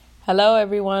Hello,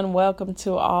 everyone. Welcome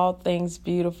to All Things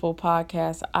Beautiful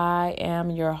podcast. I am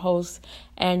your host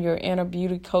and your inner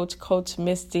beauty coach, Coach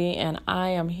Misty, and I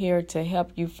am here to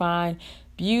help you find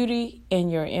beauty in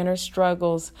your inner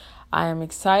struggles. I am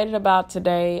excited about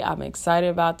today. I'm excited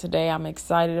about today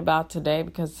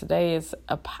because today is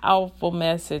a powerful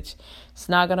message. It's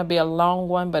not going to be a long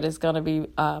one, but it's going to be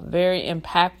a very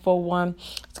impactful one.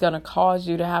 It's going to cause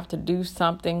you to have to do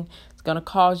something. It's going to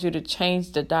cause you to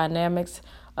change the dynamics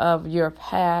of your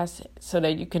past so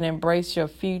that you can embrace your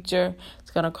future.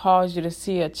 It's going to cause you to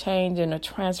see a change and a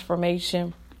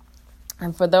transformation.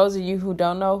 And for those of you who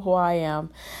don't know who I am,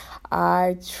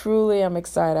 I truly am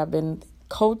excited. I've been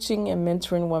coaching and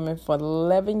mentoring women for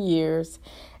 11 years,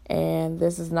 and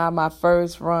this is not my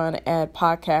first run at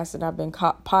podcasting. I've been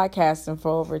podcasting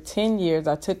for over 10 years.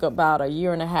 I took about a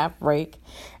year and a half break,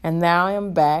 and now I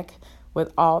am back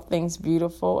with All Things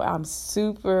Beautiful. I'm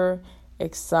super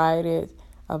excited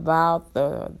about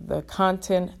the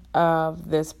content of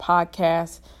this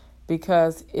podcast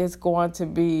because it's going to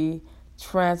be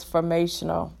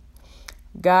transformational.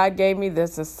 God gave me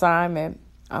this assignment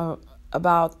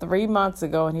about 3 months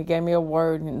ago, and he gave me a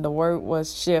word, and the word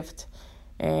was shift.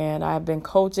 And I've been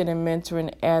coaching and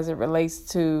mentoring as it relates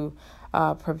to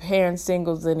preparing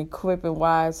singles and equipping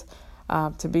wives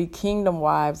to be kingdom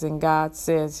wives. And God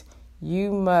says,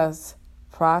 you must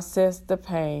process the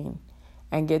pain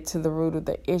and get to the root of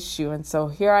the issue. And so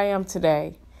here I am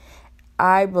today.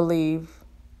 I believe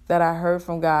that I heard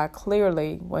from God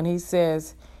clearly when he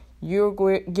says, you're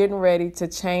getting ready to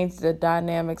change the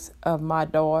dynamics of my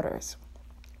daughters,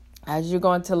 as you're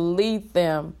going to lead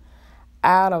them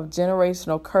out of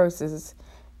generational curses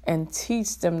and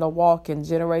teach them to walk in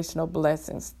generational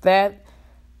blessings. That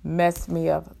messed me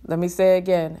up. Let me say it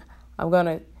again. I'm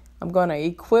going to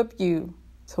equip you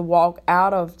to walk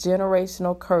out of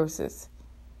generational curses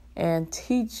and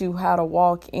teach you how to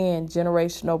walk in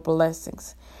generational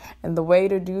blessings. And the way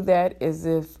to do that is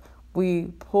if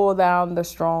we pull down the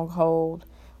stronghold,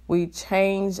 we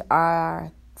change our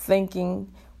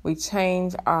thinking, we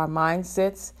change our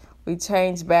mindsets, we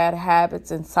change bad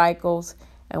habits and cycles,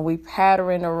 and we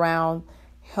pattern around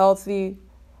healthy,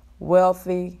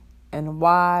 wealthy, and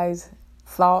wise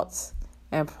thoughts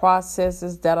and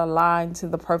processes that align to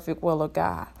the perfect will of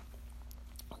God.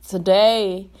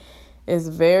 Today is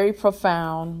very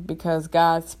profound because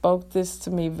God spoke this to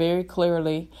me very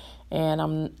clearly, and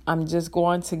I'm just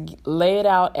going to lay it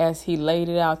out as he laid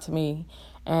it out to me.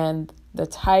 And the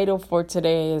title for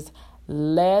today is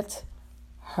Let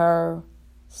Her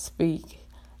Speak.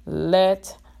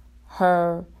 Let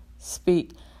her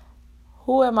speak.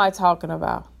 Who am I talking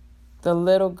about? The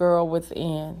little girl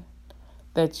within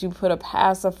that you put a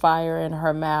pacifier in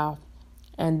her mouth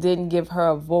and didn't give her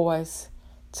a voice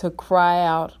to cry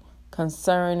out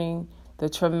concerning the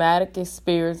traumatic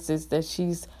experiences that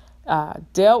she's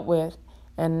dealt with,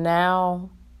 and now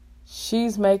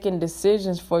she's making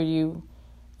decisions for you,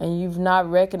 and you've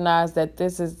not recognized that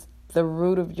this is the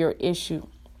root of your issue.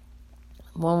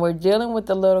 When we're dealing with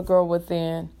the little girl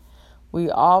within, we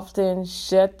often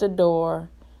shut the door,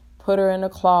 put her in a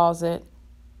closet,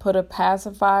 put a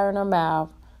pacifier in her mouth,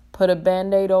 put a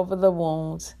Band-Aid over the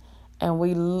wounds, and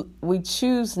we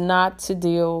choose not to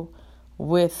deal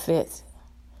with it.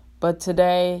 But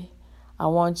today, I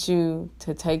want you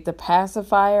to take the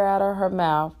pacifier out of her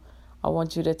mouth. I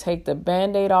want you to take the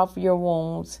Band-Aid off your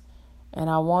wounds, and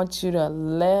I want you to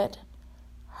let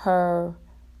her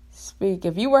speak.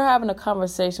 If you were having a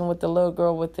conversation with the little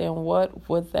girl within, what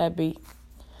would that be?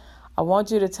 I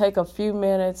want you to take a few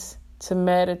minutes to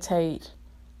meditate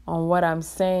on what I'm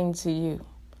saying to you.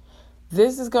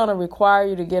 This is going to require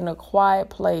you to get in a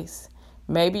quiet place.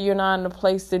 Maybe you're not in a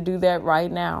place to do that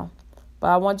right now,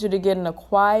 but I want you to get in a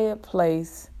quiet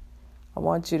place. I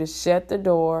want you to shut the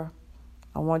door.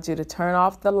 I want you to turn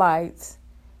off the lights,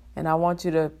 and I want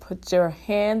you to put your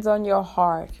hands on your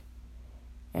heart,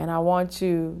 and I want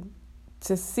you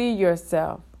to see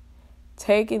yourself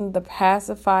taking the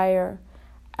pacifier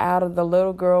out of the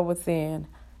little girl within.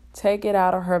 Take it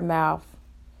out of her mouth.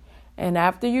 And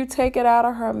after you take it out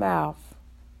of her mouth,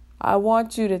 I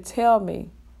want you to tell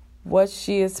me what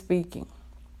she is speaking.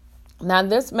 Now,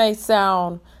 this may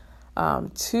sound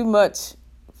too much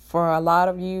for a lot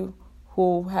of you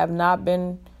who have not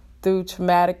been through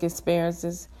traumatic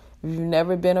experiences. If you've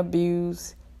never been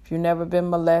abused, if you've never been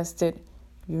molested,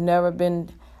 if you've never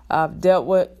been dealt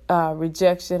with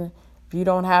rejection, if you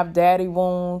don't have daddy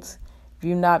wounds, if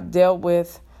you've not dealt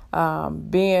with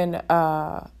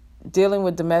dealing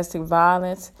with domestic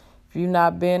violence, if you've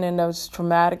not been in those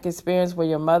traumatic experiences where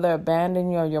your mother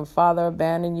abandoned you or your father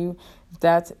abandoned you,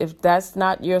 if that's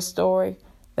not your story,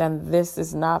 then this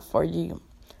is not for you.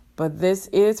 But this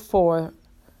is for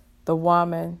the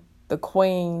woman, the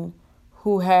queen,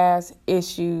 who has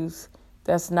issues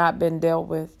that's not been dealt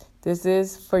with. This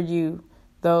is for you,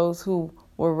 those who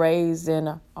were raised in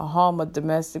a home of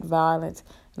domestic violence,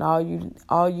 and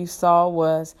all you saw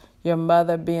was your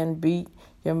mother being beat,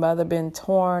 your mother being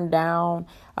torn down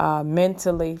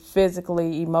mentally,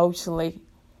 physically, emotionally.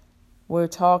 We're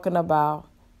talking about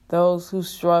those who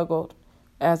struggled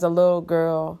as a little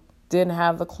girl, didn't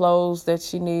have the clothes that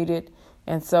she needed,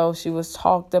 and so she was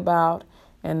talked about,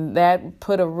 and that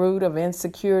put a root of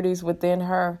insecurities within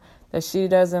her, that she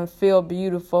doesn't feel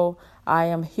beautiful. I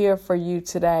am here for you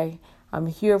today. I'm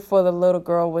here for the little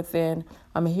girl within.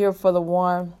 I'm here for the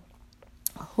one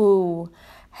who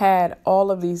had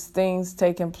all of these things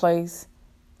taking place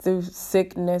through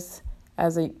sickness.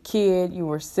 As a kid, you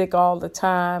were sick all the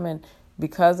time, and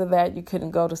because of that, you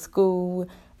couldn't go to school,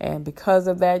 and because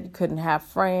of that, you couldn't have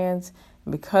friends,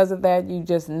 and because of that, you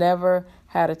just never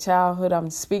had a childhood. I'm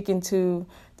speaking to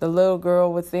the little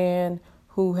girl within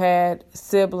who had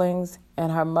siblings,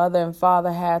 and her mother and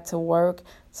father had to work,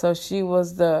 so she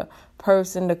was the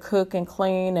person to cook and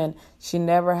clean, and she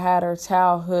never had her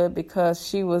childhood because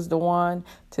she was the one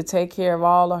to take care of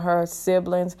all of her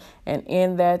siblings. And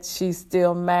in that, she's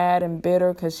still mad and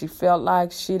bitter because she felt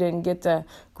like she didn't get to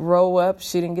grow up,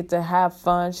 she didn't get to have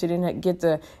fun, she didn't get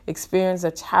to experience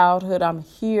a childhood. I'm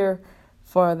here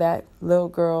for that little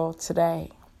girl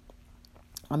today.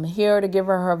 I'm here to give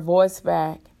her her voice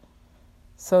back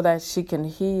so that she can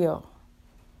heal.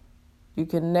 You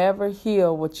can never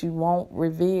heal what you won't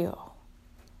reveal.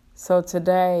 So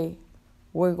today,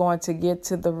 we're going to get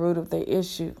to the root of the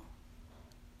issue.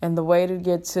 And the way to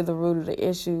get to the root of the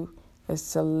issue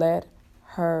is to let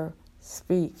her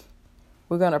speak.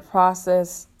 We're going to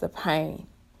process the pain.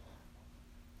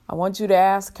 I want you to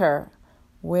ask her,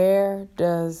 where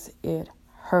does it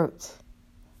hurt?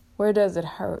 Where does it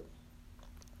hurt?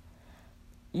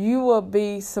 You will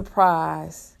be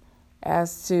surprised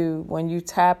as to when you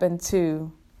tap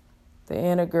into the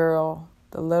inner girl,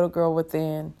 the little girl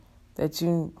within, that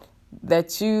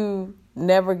you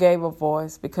never gave a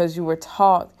voice because you were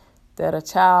taught that a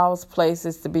child's place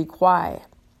is to be quiet.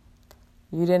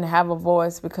 You didn't have a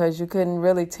voice because you couldn't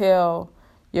really tell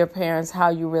your parents how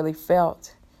you really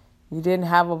felt. You didn't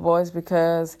have a voice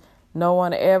because no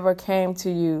one ever came to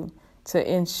you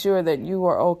to ensure that you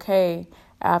were okay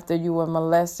after you were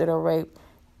molested or raped.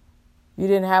 You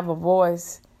didn't have a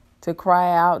voice to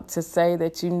cry out to say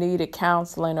that you needed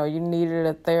counseling or you needed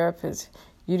a therapist.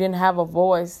 You didn't have a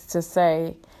voice to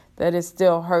say that it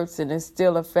still hurts and it's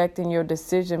still affecting your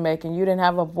decision making. You didn't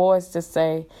have a voice to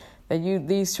say that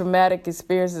these traumatic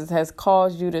experiences has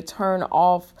caused you to turn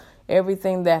off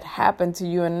everything that happened to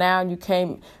you, and now you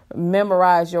can't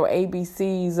memorize your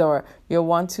ABCs or your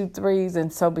 1, 2, 3s,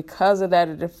 and so because of that,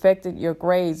 it affected your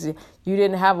grades. You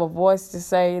didn't have a voice to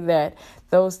say that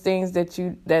those things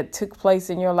that took place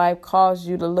in your life caused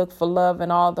you to look for love in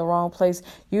all the wrong place.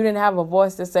 You didn't have a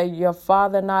voice to say your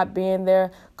father not being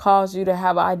there caused you to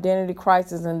have an identity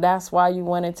crisis, and that's why you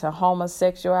went into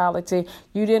homosexuality.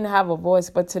 You didn't have a voice,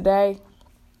 but today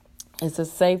it's a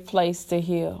safe place to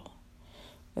heal.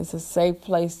 It's a safe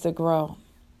place to grow.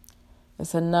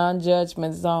 It's a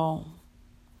non-judgment zone.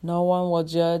 No one will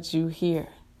judge you here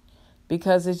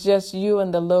because it's just you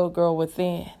and the little girl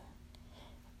within.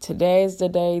 Today is the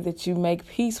day that you make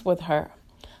peace with her.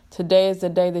 Today is the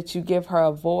day that you give her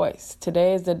a voice.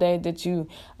 Today is the day that you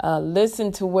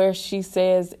listen to where she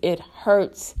says it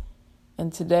hurts.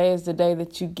 And today is the day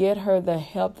that you get her the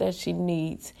help that she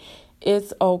needs.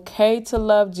 It's okay to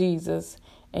love Jesus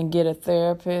and get a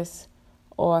therapist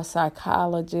or a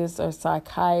psychologist or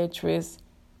psychiatrist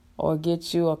or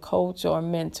get you a coach or a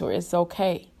mentor. It's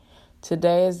okay.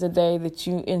 Today is the day that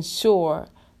you ensure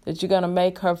that you're going to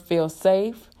make her feel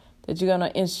safe, that you're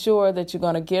going to ensure that you're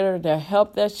going to get her the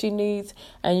help that she needs,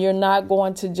 and you're not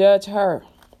going to judge her.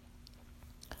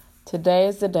 Today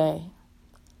is the day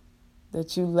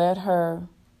that you let her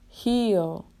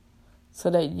heal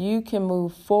so that you can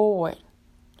move forward,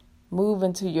 move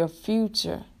into your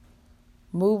future,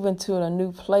 move into a new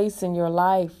place in your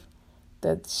life,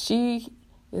 that she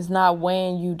is not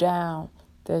weighing you down,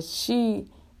 that she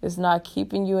is not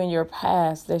keeping you in your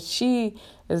past, that she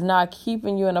is not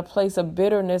keeping you in a place of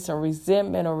bitterness or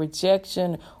resentment or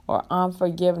rejection or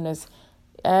unforgiveness.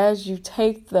 As you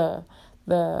take the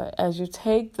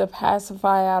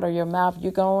pacifier out of your mouth,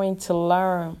 you're going to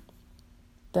learn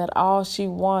that all she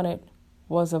wanted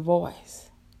was a voice.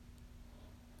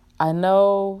 I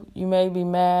know you may be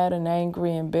mad and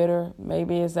angry and bitter.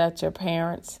 Maybe it's at your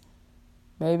parents.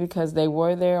 Maybe because they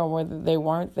were there or whether they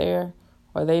weren't there,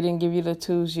 or they didn't give you the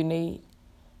tools you need.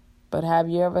 But have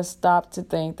you ever stopped to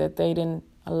think that they didn't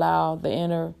allow the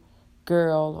inner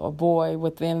girl or boy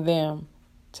within them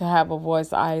to have a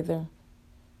voice either?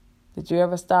 Did you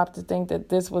ever stop to think that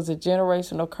this was a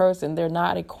generational curse and they're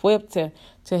not equipped to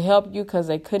help you because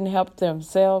they couldn't help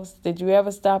themselves? Did you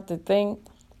ever stop to think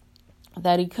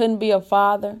that he couldn't be a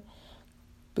father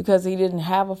because he didn't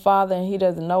have a father and he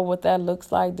doesn't know what that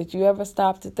looks like? Did you ever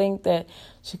stop to think that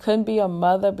she couldn't be a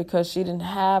mother because she didn't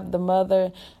have the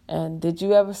mother? And did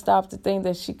you ever stop to think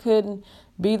that she couldn't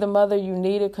be the mother you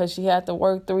needed because she had to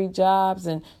work 3 jobs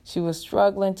and she was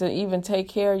struggling to even take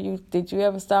care of you? Did you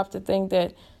ever stop to think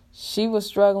that she was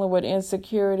struggling with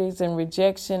insecurities and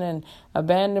rejection and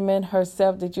abandonment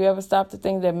herself? Did you ever stop to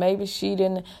think that maybe she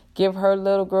didn't give her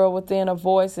little girl within a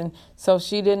voice and so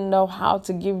she didn't know how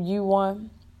to give you one?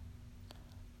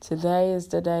 Today is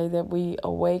the day that we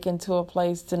awaken to a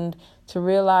place to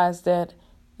realize that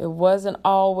it wasn't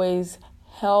always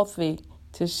healthy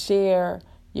to share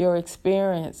your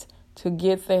experience, to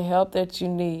get the help that you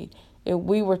need.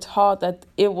 We were taught that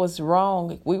it was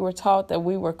wrong. We were taught that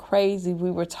we were crazy.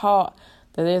 We were taught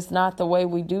that it's not the way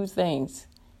we do things.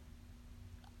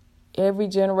 Every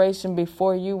generation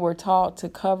before you were taught to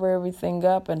cover everything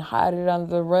up and hide it under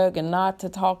the rug and not to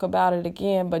talk about it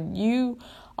again. But you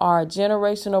are a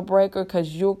generational breaker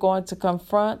because you're going to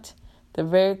confront the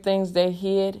very things they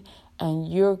hid and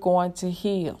you're going to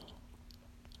heal.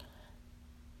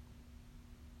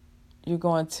 You're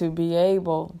going to be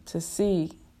able to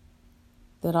see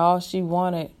that all she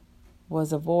wanted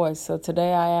was a voice. So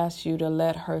today I ask you to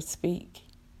let her speak.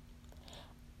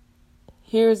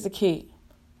 Here's the key.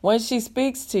 When she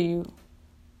speaks to you,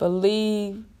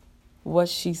 believe what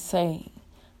she's saying.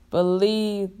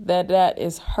 Believe that that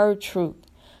is her truth.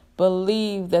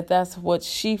 Believe that that's what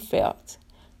she felt.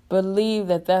 Believe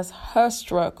that that's her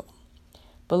struggle.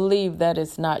 Believe that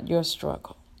it's not your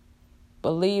struggle.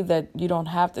 Believe that you don't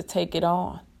have to take it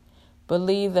on.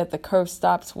 Believe that the curse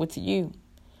stops with you.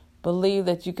 Believe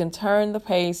that you can turn the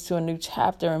page to a new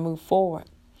chapter and move forward.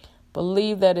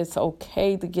 Believe that it's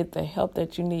okay to get the help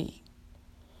that you need.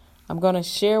 I'm going to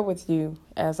share with you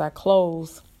as I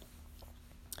close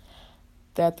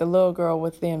that the little girl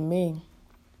within me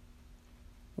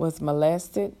was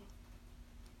molested.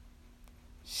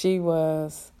 She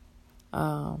was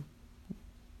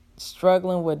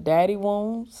struggling with daddy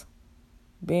wounds,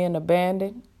 being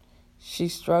abandoned. She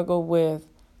struggled with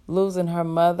losing her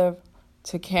mother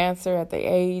to cancer at the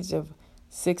age of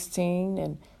 16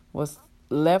 and was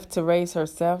left to raise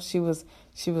herself. She was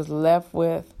left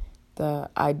with the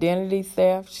identity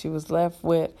theft. She was left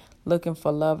with looking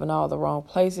for love in all the wrong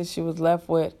places. She was left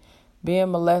with being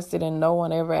molested and no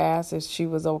one ever asked if she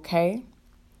was okay.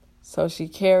 So she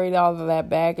carried all of that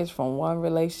baggage from one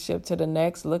relationship to the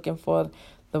next, looking for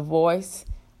the voice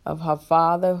of her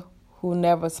father who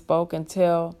never spoke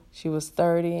until she was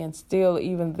 30 and still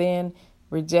even then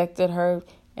rejected her,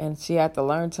 and she had to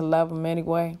learn to love him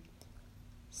anyway.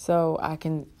 So I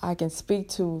can speak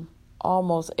to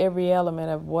almost every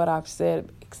element of what I've said,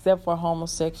 except for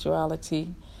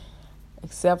homosexuality,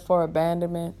 except for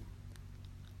abandonment.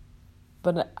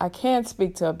 But I can't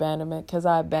speak to abandonment because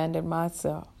I abandoned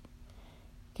myself.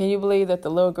 Can you believe that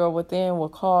the little girl within will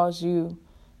cause you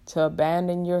to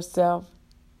abandon yourself,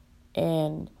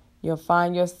 and you'll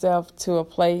find yourself to a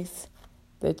place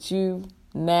that you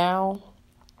now,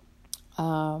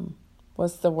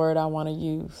 what's the word I want to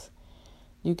use?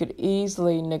 You could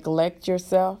easily neglect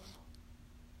yourself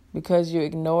because you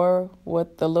ignore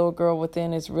what the little girl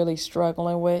within is really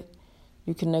struggling with.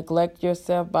 You can neglect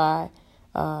yourself by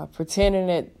pretending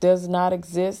it does not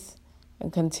exist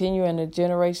and continuing the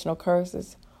generational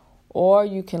curses. Or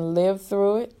you can live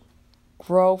through it,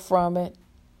 grow from it,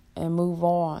 and move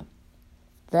on.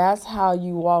 That's how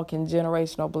you walk in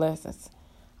generational blessings.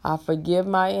 I forgive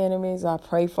my enemies. I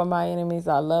pray for my enemies.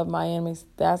 I love my enemies.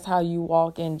 That's how you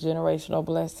walk in generational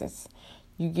blessings.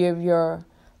 You give your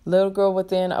little girl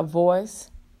within a voice.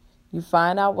 You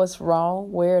find out what's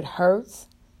wrong, where it hurts,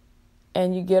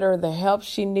 and you get her the help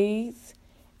she needs,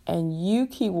 and you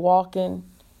keep walking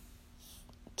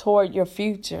toward your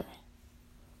future,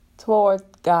 toward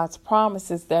God's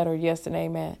promises that are yes and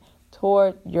amen,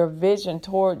 toward your vision,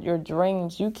 toward your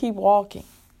dreams. You keep walking.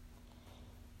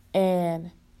 And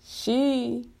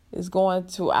she is going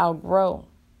to outgrow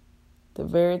the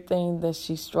very thing that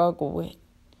she struggled with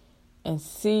and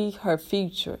see her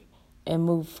future and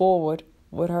move forward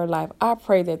with her life. I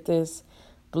pray that this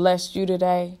blessed you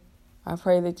today. I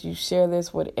pray that you share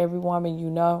this with every woman you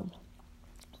know,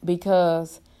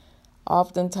 because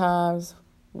oftentimes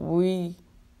we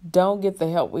don't get the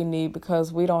help we need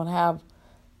because we don't have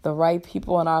the right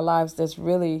people in our lives that's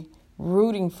really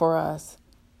rooting for us.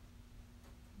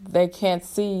 They can't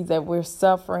see that we're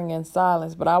suffering in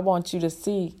silence, but I want you to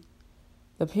see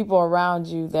the people around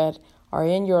you that are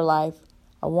in your life.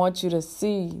 I want you to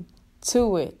see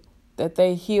to it that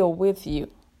they heal with you,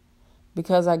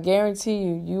 because I guarantee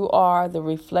you, you are the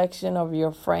reflection of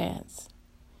your friends.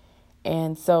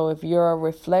 And so if you're a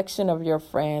reflection of your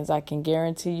friends, I can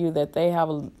guarantee you that they have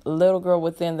a little girl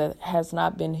within that has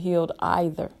not been healed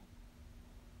either.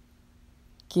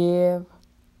 Give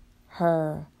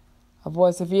her a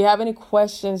voice. If you have any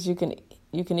questions, you can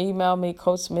email me,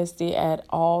 Coach Misty, at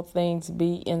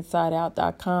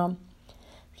allthingsbeinsideout.com.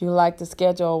 If you'd like to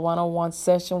schedule a one-on-one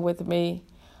session with me,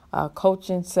 a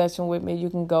coaching session with me,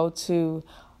 you can go to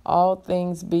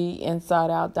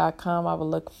allthingsbeinsideout.com. I will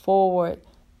look forward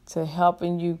to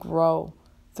helping you grow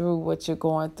through what you're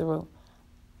going through.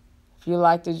 If you'd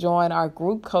like to join our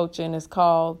group coaching, it's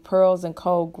called Pearls and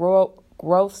Code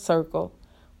Growth Circle,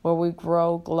 where we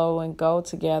grow, glow, and go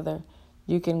together.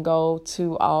 You can go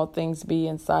to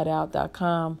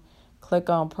allthingsbeinsideout.com, click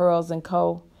on Pearls and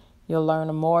Co. You'll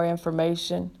learn more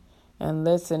information. And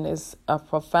listen, it's a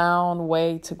profound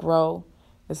way to grow.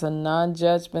 It's a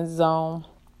non-judgment zone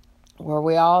where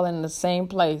we're all in the same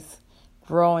place,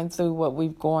 growing through what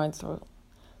we've gone through.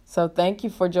 So thank you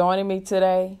for joining me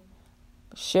today.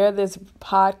 Share this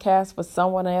podcast with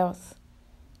someone else.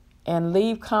 And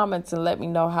leave comments and let me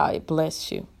know how it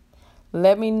blessed you.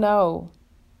 Let me know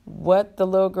what the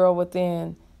little girl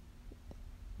within,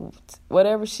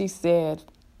 whatever she said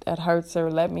that hurts her,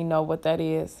 let me know what that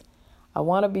is. I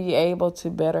want to be able to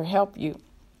better help you.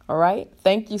 All right?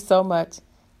 Thank you so much.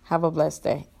 Have a blessed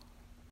day.